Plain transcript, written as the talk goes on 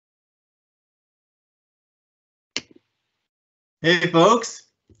Hey folks,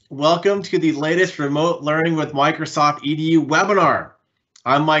 welcome to the latest Remote Learning with Microsoft EDU webinar.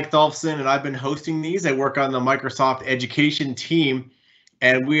 I'm Mike Tholfsen and I've been hosting these. I work on the Microsoft Education team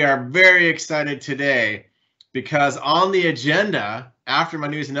and we are very excited today because on the agenda after my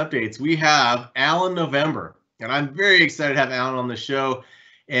news and updates, we have Alan November and I'm very excited to have Alan on the show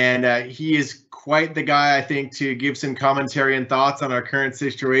and he is quite the guy I think to give some commentary and thoughts on our current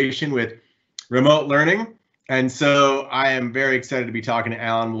situation with remote learning. And so I am very excited to be talking to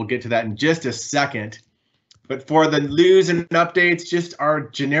Alan. We'll get to that in just a second. But for the news and updates, just our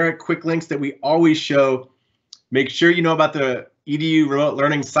generic quick links that we always show. Make sure you know about the EDU remote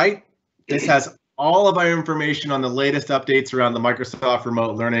learning site. This has all of our information on the latest updates around the Microsoft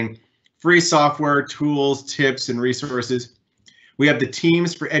remote learning, free software, tools, tips, and resources. We have the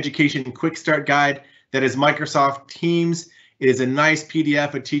Teams for Education Quick Start Guide. That is Microsoft Teams. It is a nice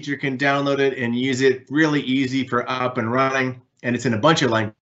PDF. A teacher can download it and use it really easy for up and running. And it's in a bunch of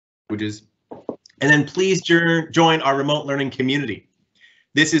languages. And then please join our remote learning community.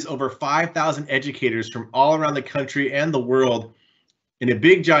 This is over 5,000 educators from all around the country and the world in a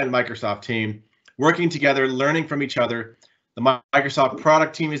big giant Microsoft team working together, learning from each other. The Microsoft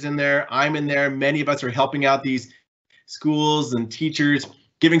product team is in there. I'm in there. Many of us are helping out these schools and teachers,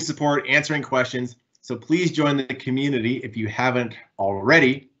 giving support, answering questions. So please join the community if you haven't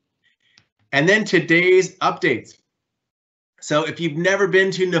already. And then today's updates. So if you've never been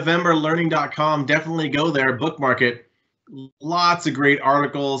to novemberlearning.com, definitely go there, bookmark it. Lots of great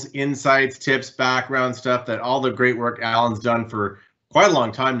articles, insights, tips, background stuff, that all the great work Alan's done for quite a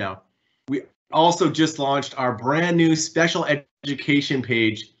long time now. We also just launched our brand new special education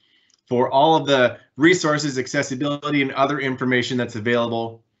page for all of the resources, accessibility, and other information that's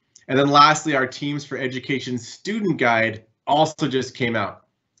available. And then lastly, our Teams for Education student guide also just came out.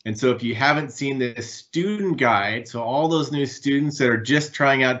 And so if you haven't seen this student guide, so all those new students that are just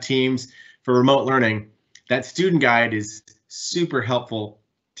trying out Teams for remote learning, that student guide is super helpful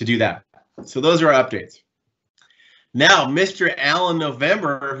to do that. So those are our updates. Now, Mr. Alan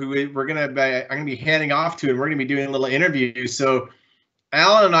November, who I'm gonna be handing off to, and we're gonna be doing a little interview. So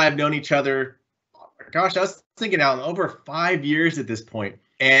Alan and I have known each other, gosh, I was thinking, Alan, over 5 years at this point.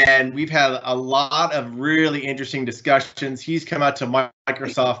 And we've had a lot of really interesting discussions. He's come out to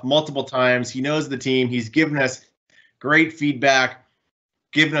Microsoft multiple times. He knows the team. He's given us great feedback,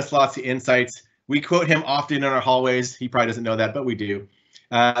 given us lots of insights. We quote him often in our hallways. He probably doesn't know that, but we do.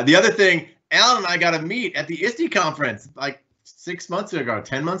 The other thing, Alan and I got to meet at the ISTE conference like 6 months ago,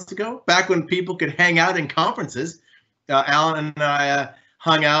 10 months ago, back when people could hang out in conferences. Alan and I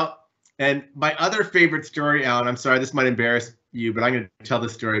hung out. And my other favorite story, Alan, I'm sorry, this might embarrass you, but I'm going to tell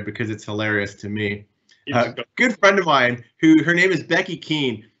this story because it's hilarious to me. A good friend of mine, her name is Becky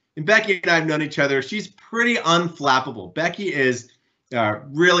Keene, and Becky and I have known each other. She's pretty unflappable. Becky is a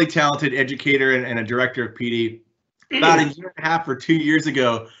really talented educator and a director of PD. About a year and a half or 2 years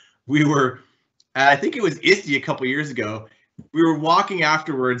ago, we were, I think it was ISTE a couple years ago, we were walking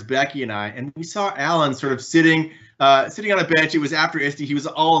afterwards, Becky and I, and we saw Alan sort of sitting on a bench. It was after ISTE. He was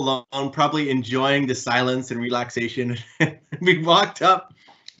all alone, probably enjoying the silence and relaxation. We walked up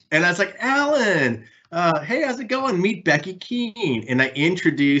and I was like, Alan, hey, how's it going? Meet Becky Keene. And I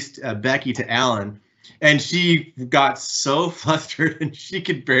introduced Becky to Alan, and she got so flustered and she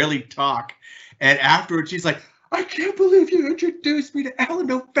could barely talk. And afterwards, she's like, I can't believe you introduced me to Alan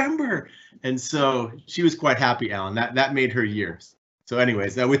November. And so she was quite happy, Alan. That made her year. So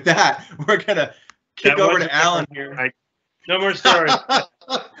anyways, with that, we're going to kick over to Alan here. No more stories.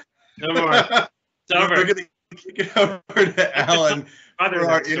 No more. It's over. We're going to kick it over to Alan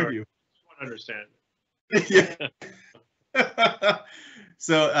for our interview. I understand. Yeah.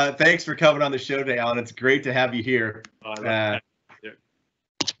 So thanks for coming on the show today, Alan. It's great to have you here.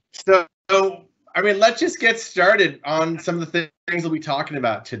 So, I mean, let's just get started on some of the things we'll be talking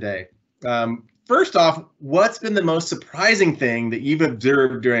about today. First off, what's been the most surprising thing that you've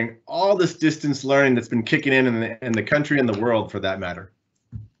observed during all this distance learning that's been kicking in the country and the world, for that matter?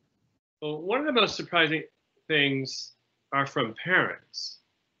 Well, one of the most surprising things are from parents.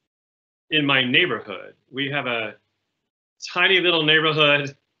 In my neighborhood, we have a tiny little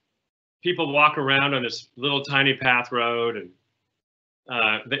neighborhood. People walk around on this little tiny path road,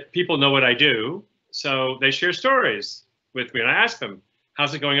 and people know what I do, so they share stories with me, and I ask them,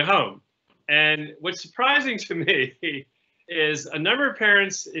 how's it going at home? And what's surprising to me is a number of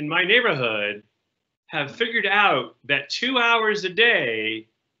parents in my neighborhood have figured out that 2 hours a day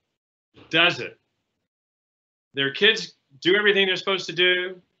does it. Their kids do everything they're supposed to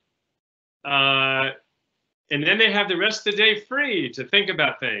do, and then they have the rest of the day free to think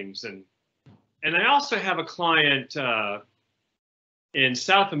about things. And I also have a client in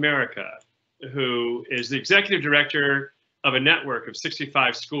South America who is the executive director of a network of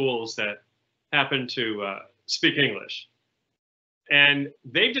 65 schools that happen to speak English. And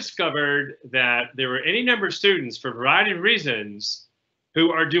they discovered that there were any number of students, for a variety of reasons,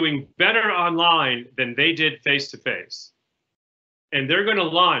 who are doing better online than they did face-to-face. And they're going to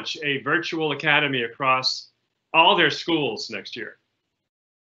launch a virtual academy across all their schools next year.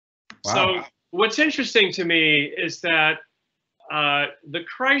 Wow. So what's interesting to me is that the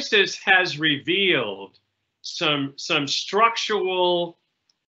crisis has revealed some structural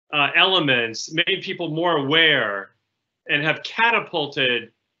elements, made people more aware, and have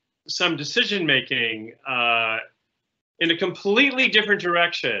catapulted some decision-making in a completely different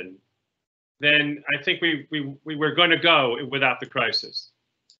direction than I think we were going to go without the crisis.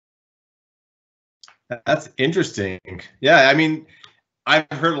 That's interesting. Yeah, I mean, I've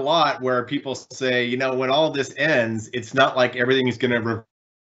heard a lot where people say, you know, when all of this ends, it's not like everything is going to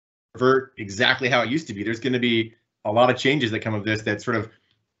revert exactly how it used to be. There's going to be a lot of changes that come of this that sort of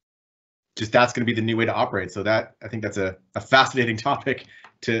just that's going to be the new way to operate. So that I think that's a fascinating topic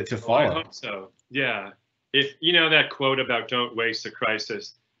to follow. I hope so. Yeah. If you know that quote about don't waste a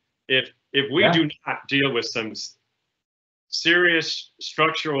crisis, if we do not deal with some serious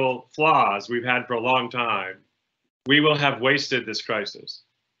structural flaws we've had for a long time, we will have wasted this crisis.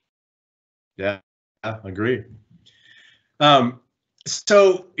 Yeah, agree.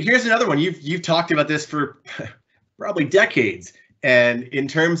 So here's another one. You've talked about this for probably decades. And in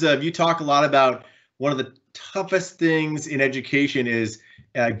terms of, you talk a lot about one of the toughest things in education is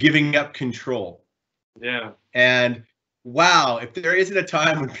giving up control. Yeah. And wow, if there isn't a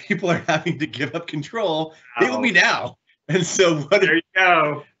time when people are having to give up control, it will be now. And so there you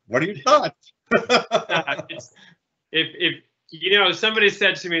go. What are your thoughts? If you know, somebody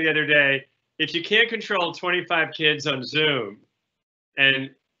said to me the other day, if you can't control 25 kids on Zoom, and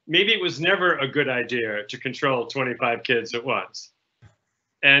maybe it was never a good idea to control 25 kids at once.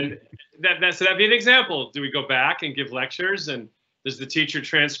 And so that'd be an example. Do we go back and give lectures, and does the teacher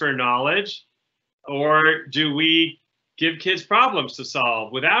transfer knowledge? Or do we give kids problems to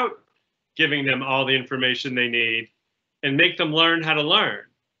solve without giving them all the information they need and make them learn how to learn?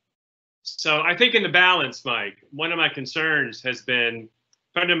 So I think in the balance, Mike, one of my concerns has been,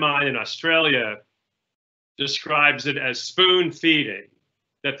 a friend of mine in Australia describes it as spoon feeding,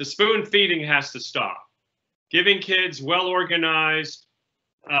 that the spoon feeding has to stop. Giving kids well-organized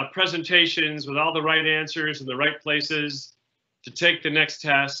presentations with all the right answers in the right places to take the next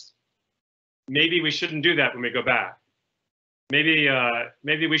test. Maybe we shouldn't do that when we go back. Maybe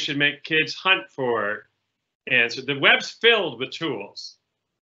we should make kids hunt for answers. The web's filled with tools,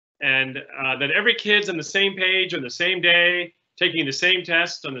 and that every kid's on the same page on the same day, taking the same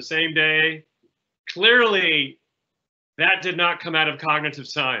test on the same day. Clearly, that did not come out of cognitive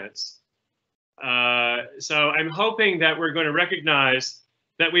science. So I'm hoping that we're going to recognize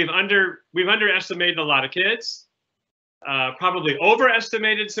that we've underestimated a lot of kids, probably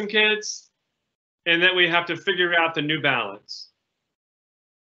overestimated some kids, and that we have to figure out the new balance.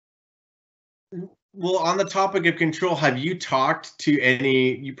 Well, on the topic of control, have you talked to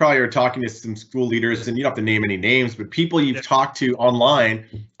any, you probably are talking to some school leaders, and you don't have to name any names, but people you've talked to online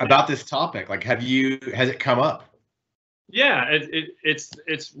about this topic? Like, has it come up? Yeah,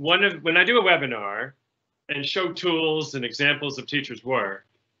 it's one of, when I do a webinar and show tools and examples of teachers' work,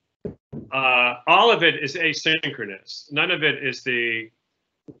 all of it is asynchronous. None of it is the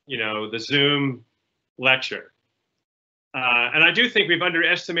Zoom lecture. And I do think we've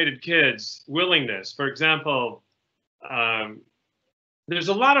underestimated kids' willingness. For example, there's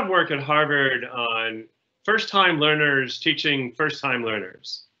a lot of work at Harvard on first-time learners teaching first-time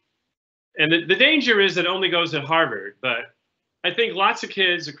learners. And the danger is that it only goes at Harvard, but I think lots of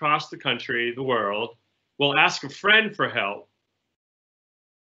kids across the country, the world, will ask a friend for help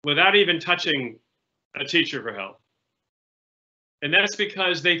without even touching a teacher for help. And that's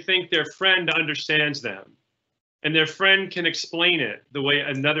because they think their friend understands them, and their friend can explain it the way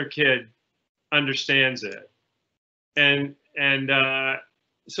another kid understands it. And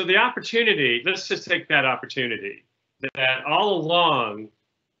so the opportunity, let's just take that opportunity, that all along,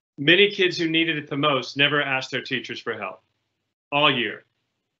 many kids who needed it the most never asked their teachers for help all year.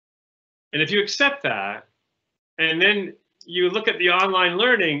 And if you accept that, and then you look at the online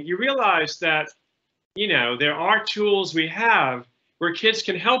learning, you realize that, there are tools we have where kids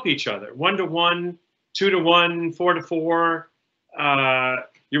can help each other, 1-to-1, 2-to-1, 4-to-4.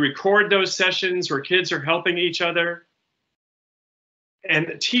 You record those sessions where kids are helping each other. And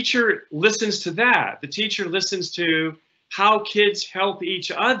the teacher listens to that. The teacher listens to how kids help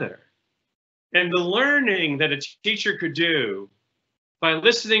each other. And the learning that a teacher could do by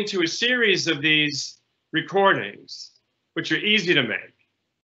listening to a series of these recordings, which are easy to make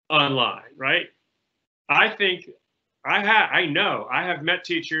online, right? I think I know I have met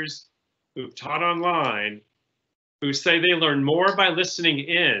teachers who've taught online who say they learn more by listening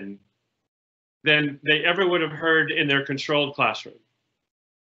in than they ever would have heard in their controlled classroom.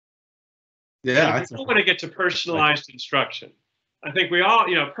 Yeah, I don't want to get to personalized instruction. I think we all,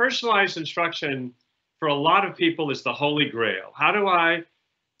 personalized instruction for a lot of people is the holy grail. How do I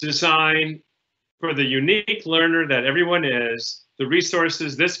design for the unique learner that everyone is, the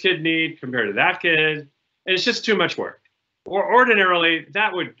resources this kid needs compared to that kid? And it's just too much work. Or ordinarily,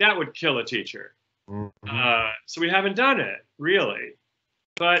 that would kill a teacher. So we haven't done it, really.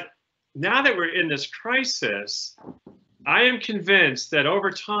 But now that we're in this crisis, I am convinced that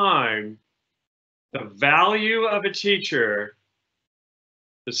over time, the value of a teacher,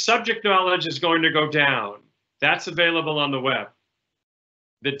 the subject knowledge is going to go down. That's available on the web.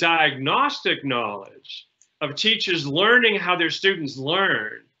 The diagnostic knowledge of teachers learning how their students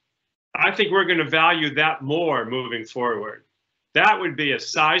learn, I think we're going to value that more moving forward. That would be a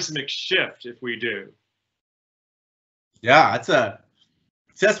seismic shift if we do. Yeah, that's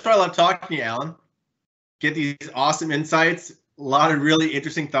why I love talking to you, Alan. Get these awesome insights, a lot of really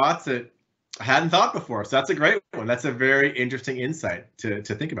interesting thoughts that I hadn't thought before. So that's a great one. That's a very interesting insight to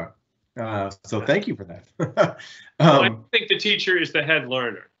think about. So thank you for that. Well, I think the teacher is the head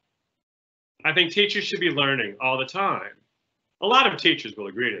learner. I think teachers should be learning all the time. A lot of teachers will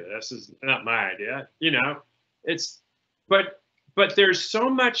agree to this. This is not my idea, but there's so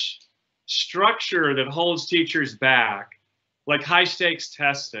much structure that holds teachers back, like high stakes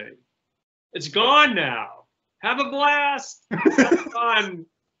testing. It's gone now. Have a blast. Have fun.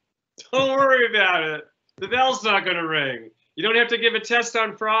 Don't worry about it. The bell's not going to ring. You don't have to give a test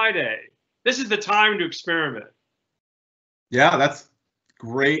on Friday. This is the time to experiment. Yeah, that's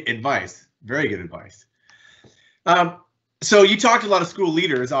great advice. Very good advice. So you talked to a lot of school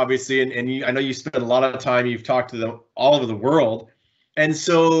leaders, obviously, and I know you spend a lot of time, you've talked to them all over the world. And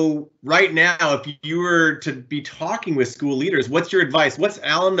so right now, if you were to be talking with school leaders, what's your advice? What's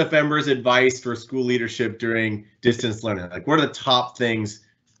Alan Lefebvre's advice for school leadership during distance learning? Like, what are the top things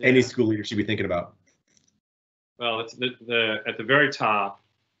any school leader should be thinking about? Well, it's at the very top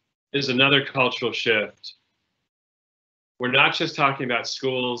is another cultural shift. We're not just talking about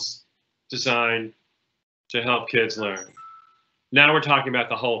schools designed to help kids learn. Now we're talking about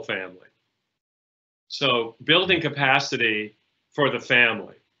the whole family. So building capacity for the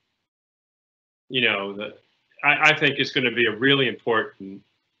family, I think is going to be a really important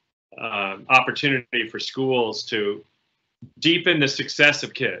opportunity for schools to deepen the success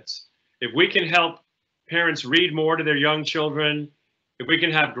of kids. If we can help parents read more to their young children, if we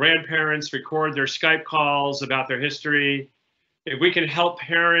can have grandparents record their Skype calls about their history, if we can help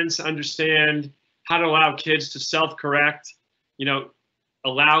parents understand how to allow kids to self-correct,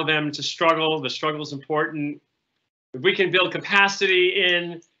 allow them to struggle, the struggle is important. If we can build capacity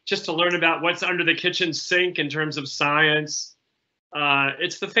in just to learn about what's under the kitchen sink in terms of science,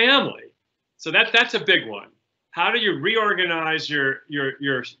 it's the family. So that's a big one. How do you reorganize your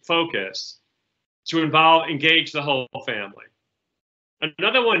focus to engage the whole family?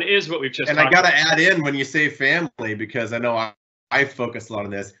 Another one is what we've just talked about. And I got to add in when you say family, because I know I focus a lot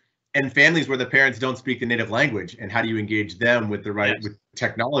on this, and families where the parents don't speak the native language, and how do you engage them with the right with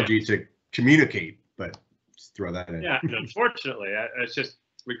technology to communicate? But just throw that in. Yeah, and unfortunately, I just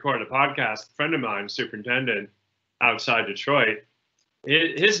recorded a podcast. A friend of mine, superintendent outside Detroit,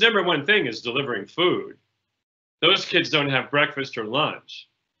 his number one thing is delivering food. Those kids don't have breakfast or lunch.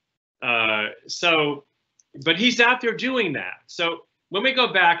 But he's out there doing that. So when we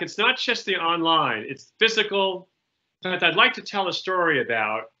go back, it's not just the online, it's physical. In fact, I'd like to tell a story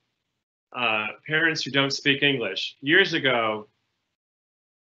about parents who don't speak English. Years ago,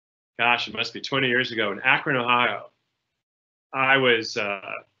 gosh, it must be 20 years ago, in Akron, Ohio, I was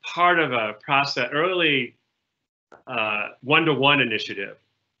part of a early one-to-one initiative.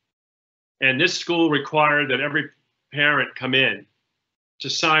 And this school required that every parent come in to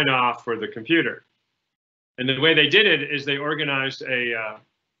sign off for the computer. And the way they did it is they organized a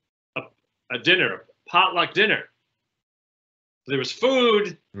dinner, a potluck dinner. There was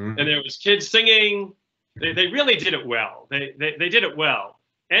food, and there was kids singing. They really did it well. They did it well.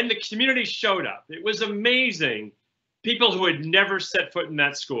 And the community showed up. It was amazing. People who had never set foot in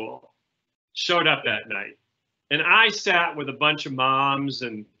that school showed up that night. And I sat with a bunch of moms,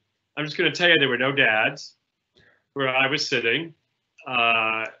 and I'm just going to tell you, there were no dads where I was sitting.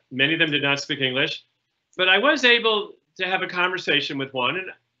 Many of them did not speak English, but I was able to have a conversation with one.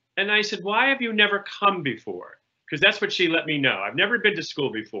 And I said, why have you never come before? because that's what she let me know. I've never been to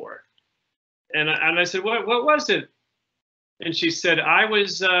school before. And I said, what was it? And she said, I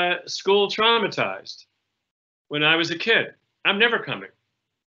was school traumatized when I was a kid. I'm never coming.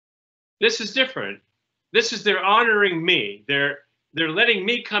 This is different. This is, they're honoring me. They're letting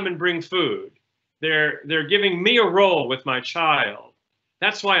me come and bring food. They're giving me a role with my child.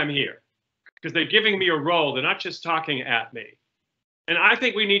 That's why I'm here, because they're giving me a role. They're not just talking at me. And I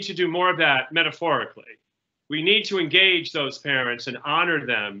think we need to do more of that metaphorically. We need to engage those parents and honor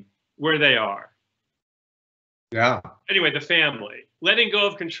them where they are. Yeah. Anyway, the family. Letting go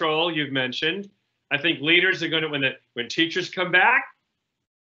of control, you've mentioned. I think leaders are going to, when teachers come back,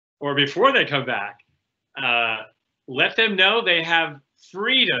 or before they come back, let them know they have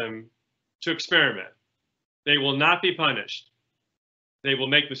freedom to experiment. They will not be punished. They will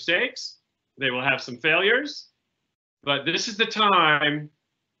make mistakes. They will have some failures. But this is the time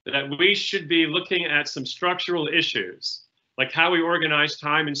that we should be looking at some structural issues, like how we organize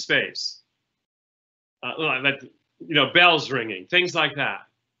time and space. Bells ringing, things like that.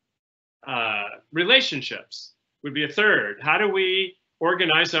 Relationships would be a third. How do we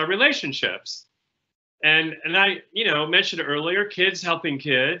organize our relationships? And I, mentioned earlier, kids helping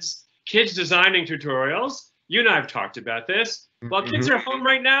kids designing tutorials. You and I have talked about this. While kids are home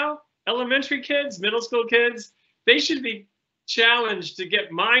right now, elementary kids, middle school kids, they should be challenged to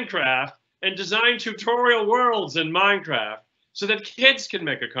get Minecraft and design tutorial worlds in Minecraft so that kids can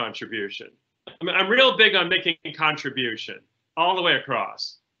make a contribution. I'm real big on making a contribution all the way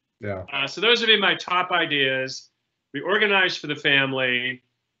across. Yeah. So those would be my top ideas. We organize for the family.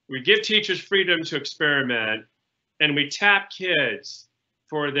 We give teachers freedom to experiment, and we tap kids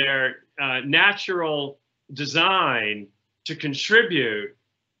for their natural design to contribute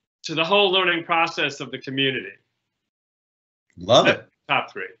to the whole learning process of the community. Love it.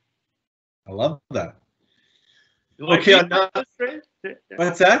 Top three. I love that. You like okay. those three?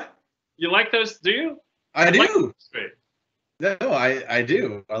 What's that? You like those? Do you? I do. Like those three? No, I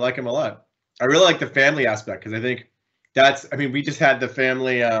do. I like them a lot. I really like the family aspect because I think we just had the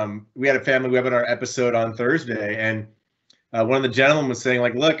family, we had a family webinar episode on Thursday, and one of the gentlemen was saying,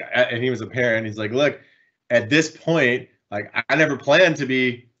 like, look, and he was a parent, he's like, look, at this point, like, I never planned to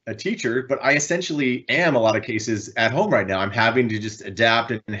be a teacher, but I essentially am a lot of cases at home right now. I'm having to just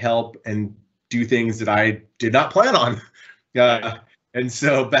adapt and help and do things that I did not plan on. And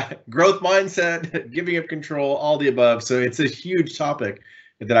so growth mindset, giving up control, all the above. So it's a huge topic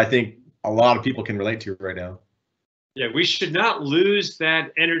that I think a lot of people can relate to right now. Yeah, we should not lose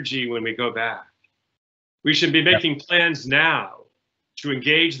that energy when we go back. We should be making plans now to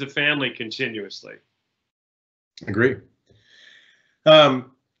engage the family continuously. Agree.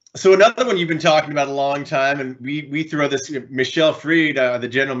 So another one you've been talking about a long time, and we throw this, Michelle Freed, the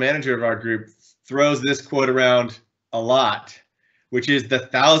general manager of our group, throws this quote around a lot, which is the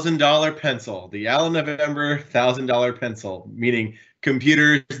 $1,000 pencil, the Allen November $1,000 pencil, meaning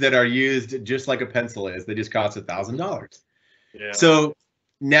computers that are used just like a pencil is. They just cost $1,000. Yeah. So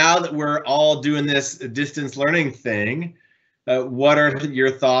now that we're all doing this distance learning thing, what are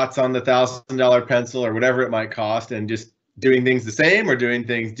your thoughts on the $1,000 pencil or whatever it might cost, and just doing things the same or doing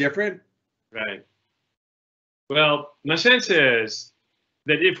things different? Right. Well, my sense is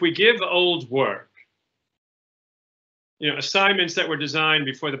that if we give old work, assignments that were designed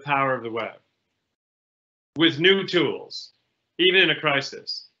before the power of the web, with new tools, even in a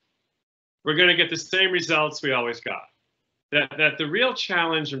crisis, we're going to get the same results we always got. That the real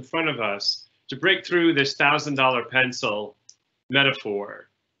challenge in front of us to break through this $1,000 pencil metaphor,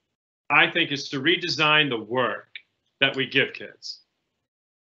 I think, is to redesign the work that we give kids.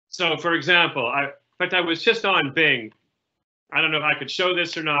 So, for example, I was just on Bing. I don't know if I could show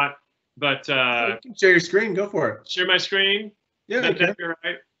this or not, but you can share your screen. Go for it. Share my screen. Yeah, that'd be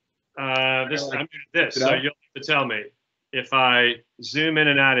right. I'm doing this, so you'll have to tell me if I zoom in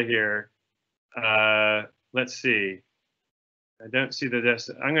and out of here. Let's see. I don't see this.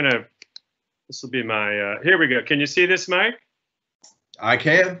 This will be my. Here we go. Can you see this, Mike? I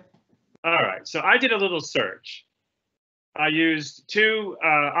can. All right. So I did a little search. I used two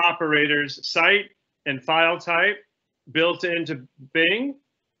operators, cite and file type, built into Bing.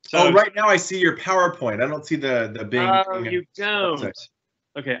 So, right now I see your PowerPoint. I don't see the Bing. Oh, you don't. Website.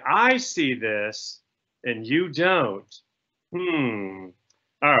 Okay, I see this and you don't.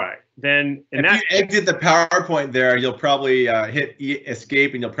 All right, then. If you exit the PowerPoint there, you'll probably hit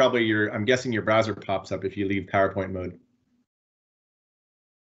escape, and you'll probably I'm guessing your browser pops up if you leave PowerPoint mode.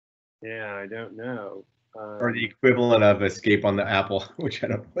 Yeah, I don't know. Or the equivalent of escape on the Apple, which I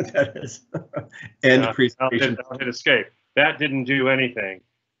don't know what that is. End presentation. I'll hit escape. That didn't do anything.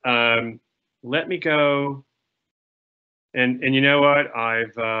 Let me go. And you know what?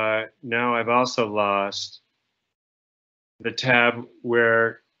 I've also lost the tab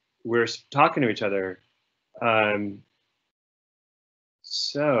where we're talking to each other.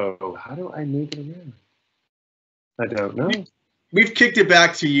 So how do I move it around? I don't know. We've kicked it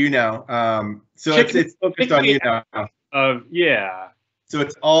back to you now. So it's focused on you now. Yeah. So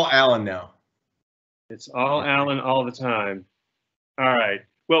it's all Alan now. It's all Alan all the time. All right.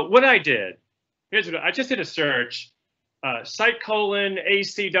 Well, what I did, here's what I just did a search, site:/ac.uk,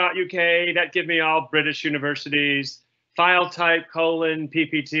 that give me all British universities, file type :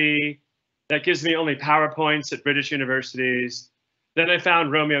 PPT, that gives me only PowerPoints at British universities. Then I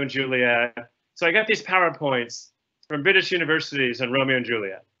found Romeo and Juliet. So I got these PowerPoints from British universities on Romeo and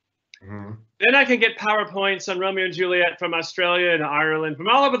Juliet. Mm-hmm. Then I can get PowerPoints on Romeo and Juliet from Australia and Ireland, from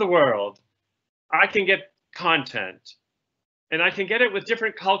all over the world. I can get content, and I can get it with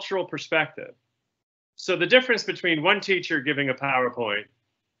different cultural perspective. So the difference between one teacher giving a PowerPoint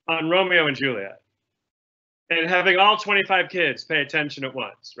on Romeo and Juliet and having all 25 kids pay attention at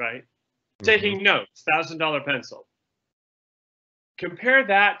once, right? Mm-hmm. Taking notes, $1,000 pencil. Compare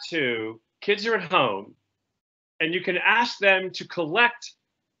that to kids are at home, and you can ask them to collect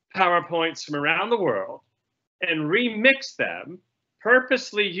PowerPoints from around the world and remix them,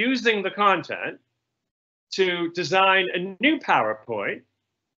 purposely using the content to design a new PowerPoint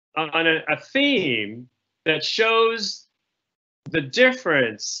on a theme that shows the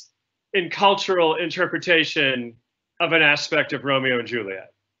difference in cultural interpretation of an aspect of Romeo and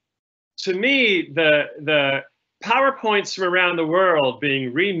Juliet. To me, the PowerPoints from around the world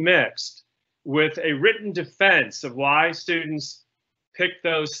being remixed with a written defense of why students pick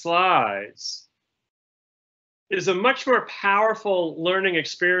those slides is a much more powerful learning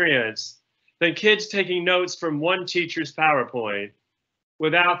experience than kids taking notes from one teacher's PowerPoint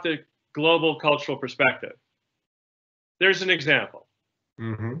without the global cultural perspective. There's an example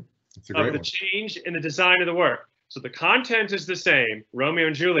of the change in the design of the work. So the content is the same, Romeo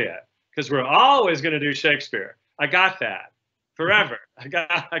and Juliet, because we're always going to do Shakespeare. I got that forever. I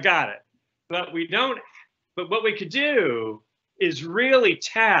got it. But we don't. But what we could do is really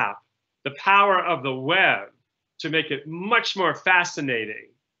tap the power of the web to make it much more fascinating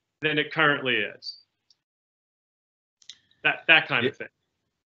than it currently is. That kind of thing.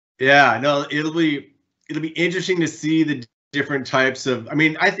 Yeah, no, it'll be interesting to see the different types of. I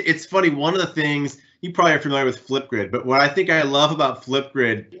mean, it's funny. One of the things you probably are familiar with Flipgrid, but what I think I love about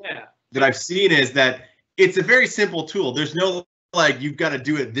Flipgrid that I've seen is that it's a very simple tool. There's no like you've got to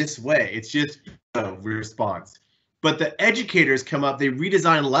do it this way. It's just a response. But the educators come up, they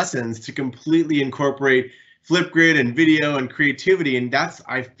redesign lessons to completely incorporate Flipgrid and video and creativity. And that's,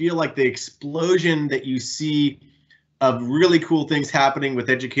 I feel like the explosion that you see of really cool things happening with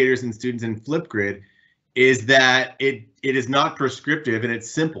educators and students in Flipgrid is that it is not prescriptive and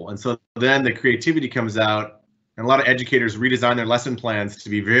it's simple. And so then the creativity comes out and a lot of educators redesign their lesson plans to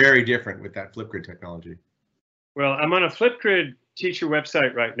be very different with that Flipgrid technology. Well, I'm on a Flipgrid teacher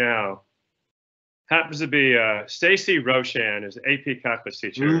website right now. Happens to be Stacy Roshan is an AP Calculus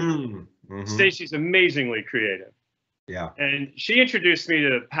teacher. Stacy's amazingly creative. Yeah. And she introduced me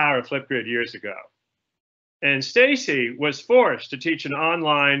to the power of Flipgrid years ago. And Stacy was forced to teach an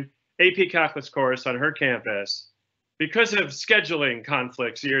online AP Calculus course on her campus because of scheduling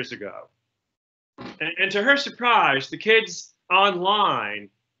conflicts years ago. And to her surprise, the kids online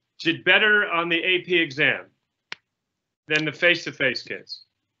did better on the AP exam than the face-to-face kids,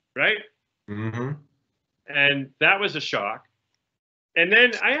 right? And that was a shock. And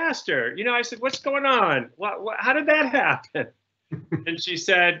then I asked her, I said, what's going on? How did that happen? And she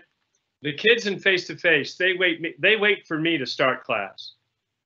said, the kids in face-to-face, they wait for me to start class.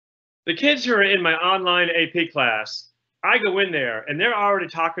 The kids who are in my online AP class, I go in there and they're already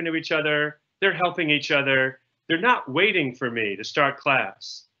talking to each other. They're helping each other. They're not waiting for me to start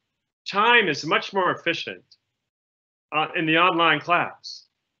class. Time is much more efficient in the online class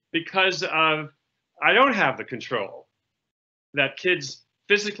because I don't have the control that kids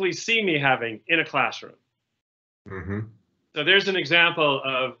physically see me having in a classroom. So there's an example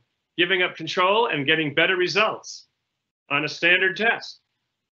of giving up control and getting better results on a standard test.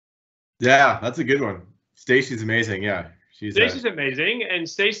 Yeah, that's a good one. Stacy's amazing. Yeah, Stacy's amazing. And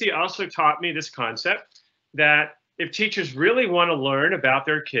Stacy also taught me this concept that if teachers really want to learn about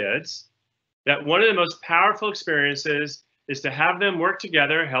their kids, that one of the most powerful experiences is to have them work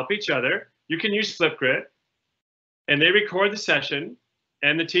together, help each other. You can use Flipgrid, and they record the session,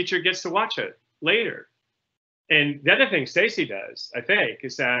 and the teacher gets to watch it later. And the other thing Stacy does, I think,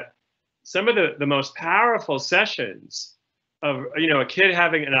 is that some of the most powerful sessions of a kid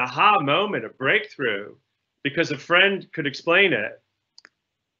having an aha moment, a breakthrough, because a friend could explain it.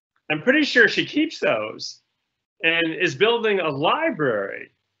 I'm pretty sure she keeps those and is building a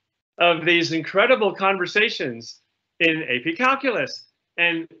library of these incredible conversations in AP Calculus.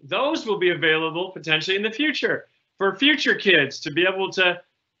 And those will be available potentially in the future for future kids to be able to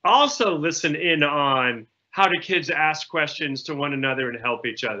also listen in on how do kids ask questions to one another and help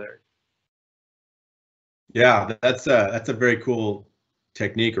each other. Yeah, that's a very cool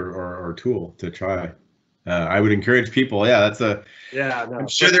technique or tool to try. I would encourage people. Yeah, I'm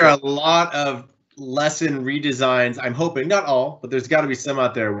sure there are a lot of lesson redesigns. I'm hoping not all, but there's got to be some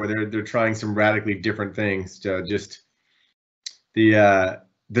out there where they're trying some radically different things. To just the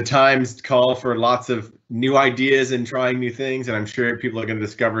times call for lots of new ideas and trying new things, and I'm sure people are going to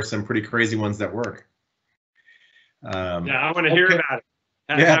discover some pretty crazy ones that work. Yeah, I want to hear about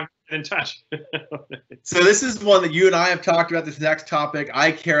it. Have in touch. So this is one that you and I have talked about, this next topic.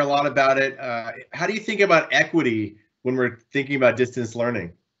 I care a lot about it. How do you think about equity when we're thinking about distance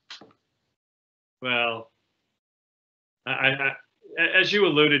learning? Well, as you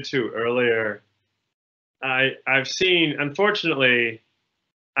alluded to earlier, unfortunately,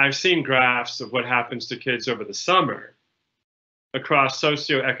 I've seen graphs of what happens to kids over the summer across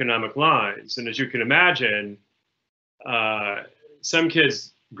socioeconomic lines. And as you can imagine, some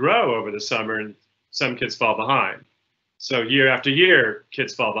kids grow over the summer and some kids fall behind. So year after year,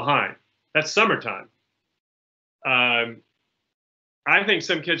 kids fall behind. That's summertime. I think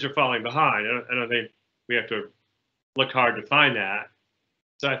some kids are falling behind. I don't think we have to look hard to find that.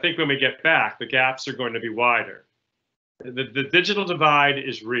 So I think when we get back, the gaps are going to be wider. The digital divide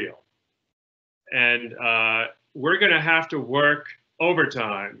is real. And we're going to have to work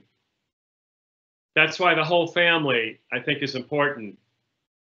overtime. That's why the whole family, I think, is important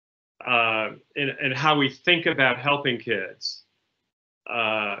in how we think about helping kids,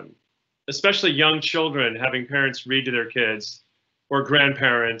 especially young children, having parents read to their kids, or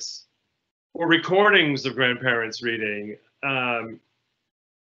grandparents, or recordings of grandparents reading,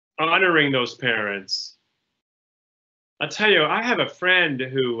 honoring those parents. I'll tell you, I have a friend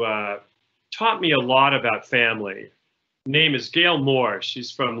who taught me a lot about family. Her name is Gail Moore.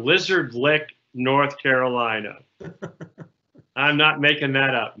 She's from Lizard Lick, North Carolina. I'm not making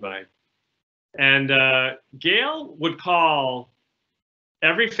that up, Mike. And Gail would call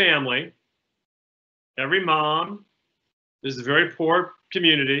every family, every mom. This is a very poor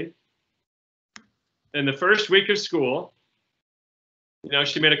community. In the first week of school, you know,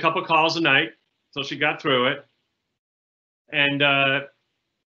 she made a couple calls a night until she got through it. And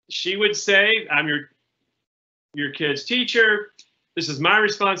she would say, I'm your kid's teacher. This is my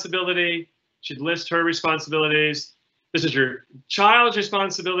responsibility. She'd list her responsibilities. This is your child's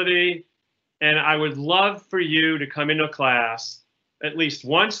responsibility. And I would love for you to come into class at least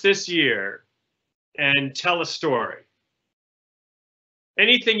once this year and tell a story.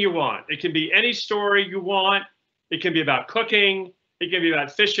 Anything you want. It can be any story you want. It can be about cooking. It can be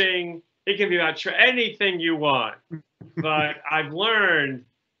about fishing. It can be about anything you want. But I've learned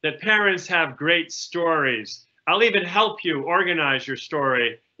that parents have great stories. I'll even help you organize your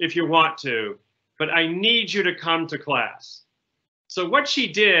story if you want to, but I need you to come to class. So what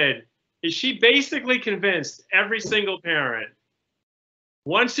she did is she basically convinced every single parent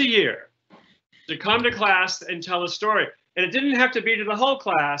once a year to come to class and tell a story. And it didn't have to be to the whole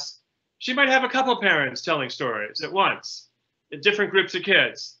class. She might have a couple parents telling stories at once, at different groups of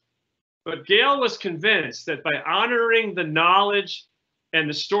kids. But Gail was convinced that by honoring the knowledge and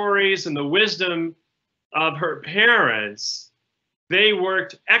the stories and the wisdom of her parents, they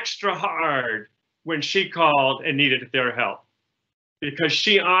worked extra hard when she called and needed their help, because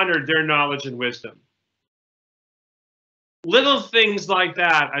she honored their knowledge and wisdom. Little things like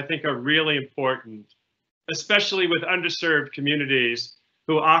that, I think, are really important, especially with underserved communities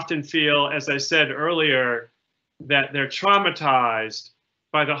who often feel, as I said earlier, that they're traumatized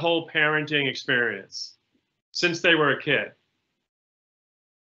by the whole parenting experience since they were a kid.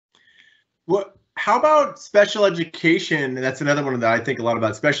 What? How about special education? That's another one that I think a lot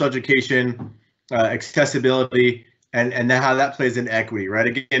about. Special education, accessibility, and how that plays in equity, right?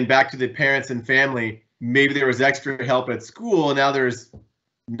 Again, back to the parents and family. Maybe there was extra help at school, and now there's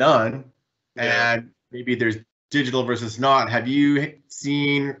none, and maybe there's digital versus not. Have you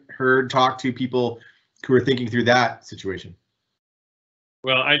seen, heard, talked to people who are thinking through that situation?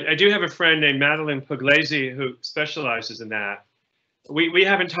 Well, I do have a friend named Madeline Pugliese who specializes in that. We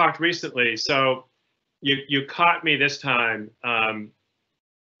haven't talked recently, so you caught me this time.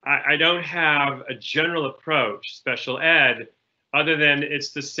 I don't have a general approach, special ed, other than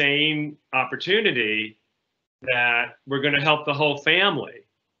it's the same opportunity that we're going to help the whole family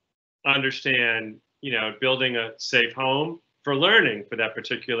understand building a safe home for learning for that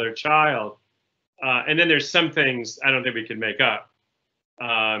particular child. And then there's some things I don't think we can make up.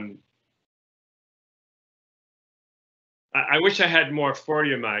 I wish I had more for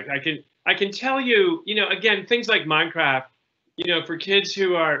you, Mike. I can tell you, again, things like Minecraft, for kids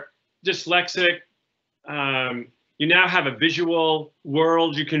who are dyslexic, you now have a visual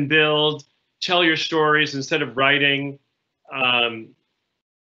world you can build, tell your stories instead of writing.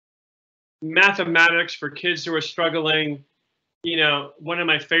 Mathematics for kids who are struggling. One of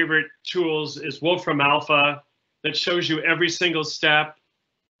my favorite tools is Wolfram Alpha that shows you every single step.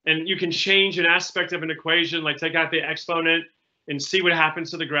 And you can change an aspect of an equation, like take out the exponent and see what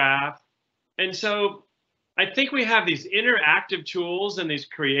happens to the graph. And so I think we have these interactive tools and these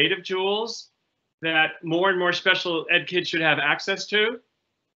creative tools that more and more special ed kids should have access to.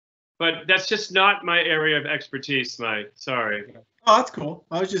 But that's just not my area of expertise, Mike. Sorry. Oh, that's cool.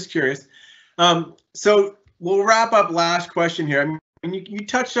 I was just curious. So we'll wrap up last question here. I mean, you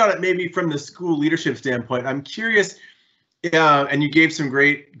touched on it maybe from the school leadership standpoint. I'm curious, and you gave some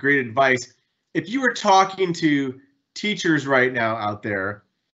great advice. If you were talking to teachers right now out there,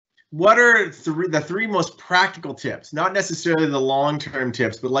 what are the three most practical tips? Not necessarily the long-term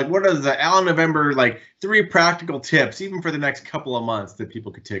tips, but like what are the Allen November like 3 practical tips, even for the next couple of months, that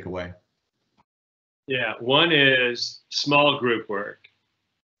people could take away? Yeah, one is small group work.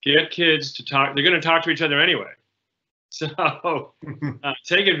 Get kids to talk. They're going to talk to each other anyway. So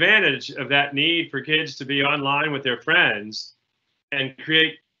take advantage of that need for kids to be online with their friends and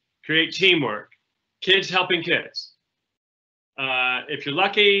create teamwork. Kids helping kids. If you're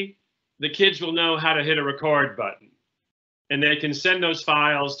lucky, the kids will know how to hit a record button, and they can send those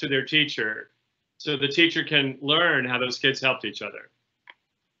files to their teacher so the teacher can learn how those kids helped each other.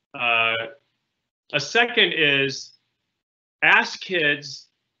 A second is ask kids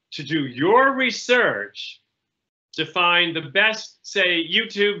to do your research to find the best, say,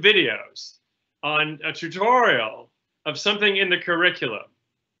 YouTube videos on a tutorial of something in the curriculum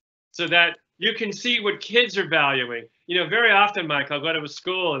so that you can see what kids are valuing. Very often, Mike, I'll go to a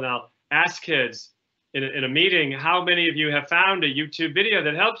school and I'll ask kids in a meeting, how many of you have found a YouTube video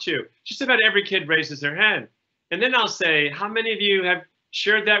that helped you? Just about every kid raises their hand. And then I'll say, how many of you have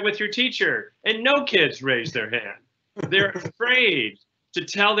shared that with your teacher? And no kids raise their hand. They're afraid to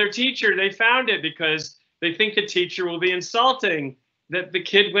tell their teacher they found it because they think the teacher will be insulting that the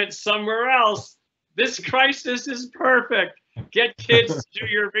kid went somewhere else. This crisis is perfect. Get kids to do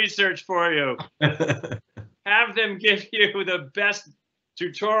your research for you. Have them give you the best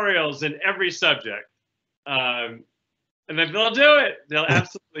tutorials in every subject. And then they'll do it. They'll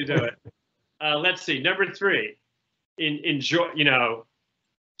absolutely do it. Let's see. Number 3, enjoy,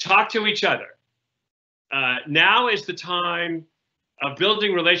 talk to each other. Now is the time of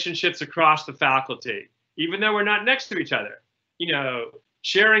building relationships across the faculty, even though we're not next to each other.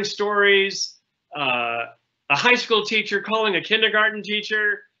 Sharing stories, a high school teacher calling a kindergarten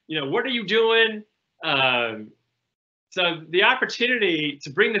teacher, what are you doing? So the opportunity to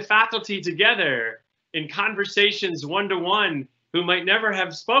bring the faculty together in conversations one-to-one who might never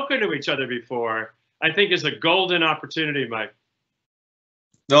have spoken to each other before, I think is a golden opportunity, Mike.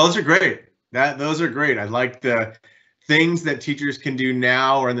 Those are great. Those are great. I like the things that teachers can do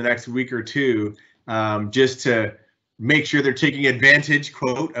now or in the next week or two, just to make sure they're taking advantage,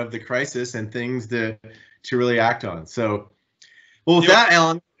 quote, of the crisis and things to really act on. So, well, with that,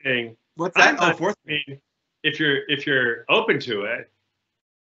 Allen, what's that? Fourth. If you're open to it,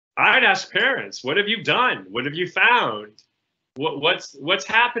 I'd ask parents, what have you done? What have you found? What's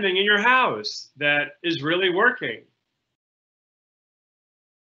happening in your house that is really working?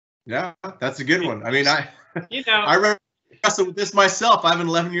 Yeah, that's a good one. I mean, I wrestle with this myself. I have an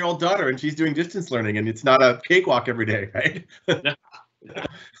 11-year-old daughter, and she's doing distance learning, and it's not a cakewalk every day, right?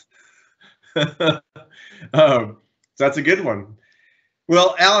 So that's a good one.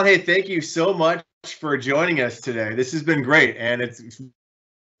 Well, Allen, hey, thank you so much for joining us today. This has been great, and it's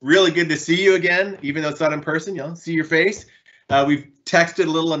really good to see you again, even though it's not in person. See your face. We've texted a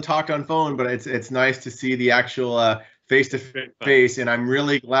little and talked on phone, but it's nice to see the actual face-to-face, and I'm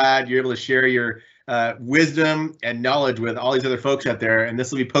really glad you're able to share your wisdom and knowledge with all these other folks out there. And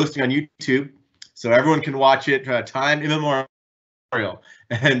this will be posting on YouTube, so everyone can watch it time immemorial.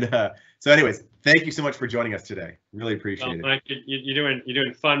 And so, anyways, thank you so much for joining us today. Really appreciate it. Mike, you're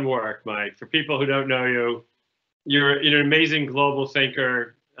doing fun work, Mike. For people who don't know you, you're an amazing global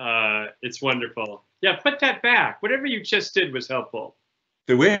thinker. It's wonderful. Yeah, put that back. Whatever you just did was helpful.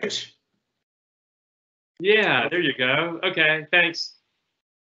 The which? Yeah, there you go. Okay, thanks.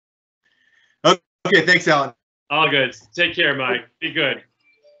 Okay, thanks, Allen. All good. Take care, Mike. Be good.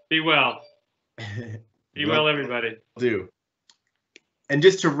 Be well. Be well, everybody. Do. And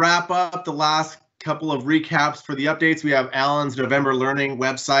just to wrap up the last couple of recaps for the updates, we have Alan's November Learning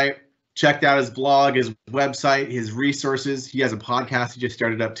website. Checked out his blog, his website, his resources. He has a podcast he just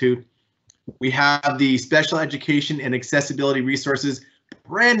started up too. We have the special education and accessibility resources,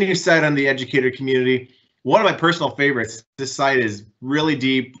 brand new site on the educator community. One of my personal favorites. This site is really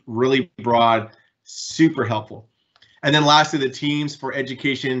deep, really broad, super helpful. And then lastly, the Teams for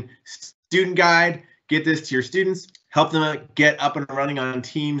Education student guide. Get this to your students, help them get up and running on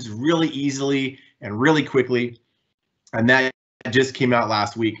Teams really easily and really quickly. And that just came out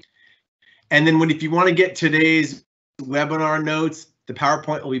last week. And then if you want to get today's webinar notes, the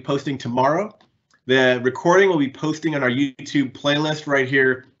PowerPoint will be posting tomorrow. The recording will be posting on our YouTube playlist right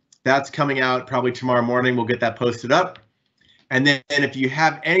here. That's coming out probably tomorrow morning. We'll get that posted up. And then if you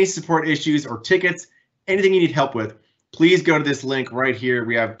have any support issues or tickets, anything you need help with, please go to this link right here.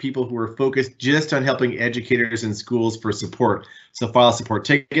 We have people who are focused just on helping educators in schools for support. So file a support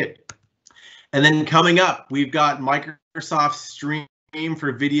ticket. And then coming up, we've got Microsoft Stream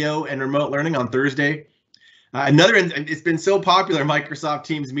for video and remote learning on Thursday. It's been so popular, Microsoft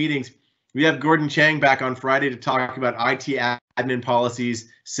Teams meetings. We have Gordon Chang back on Friday to talk about IT admin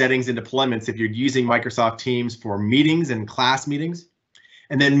policies, settings, and deployments if you're using Microsoft Teams for meetings and class meetings.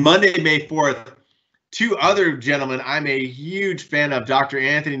 And then Monday, May 4th, two other gentlemen I'm a huge fan of, Dr.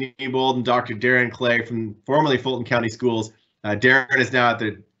 Anthony Nebold and Dr. Darren Clay from formerly Fulton County Schools. Darren is now at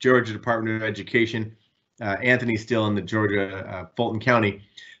the Georgia Department of Education. Anthony's still in the Georgia Fulton County.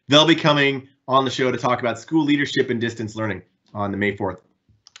 They'll be coming on the show to talk about school leadership and distance learning on the May 4th.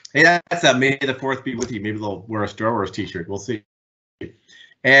 Hey, that's May the 4th be with you. Maybe they'll wear a Star Wars t-shirt. We'll see.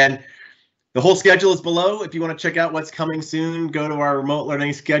 And the whole schedule is below. If you want to check out what's coming soon, go to our remote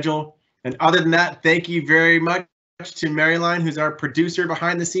learning schedule. And other than that, thank you very much to Maryline, who's our producer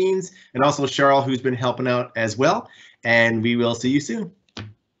behind the scenes, and also Charles, who's been helping out as well. And we will see you soon.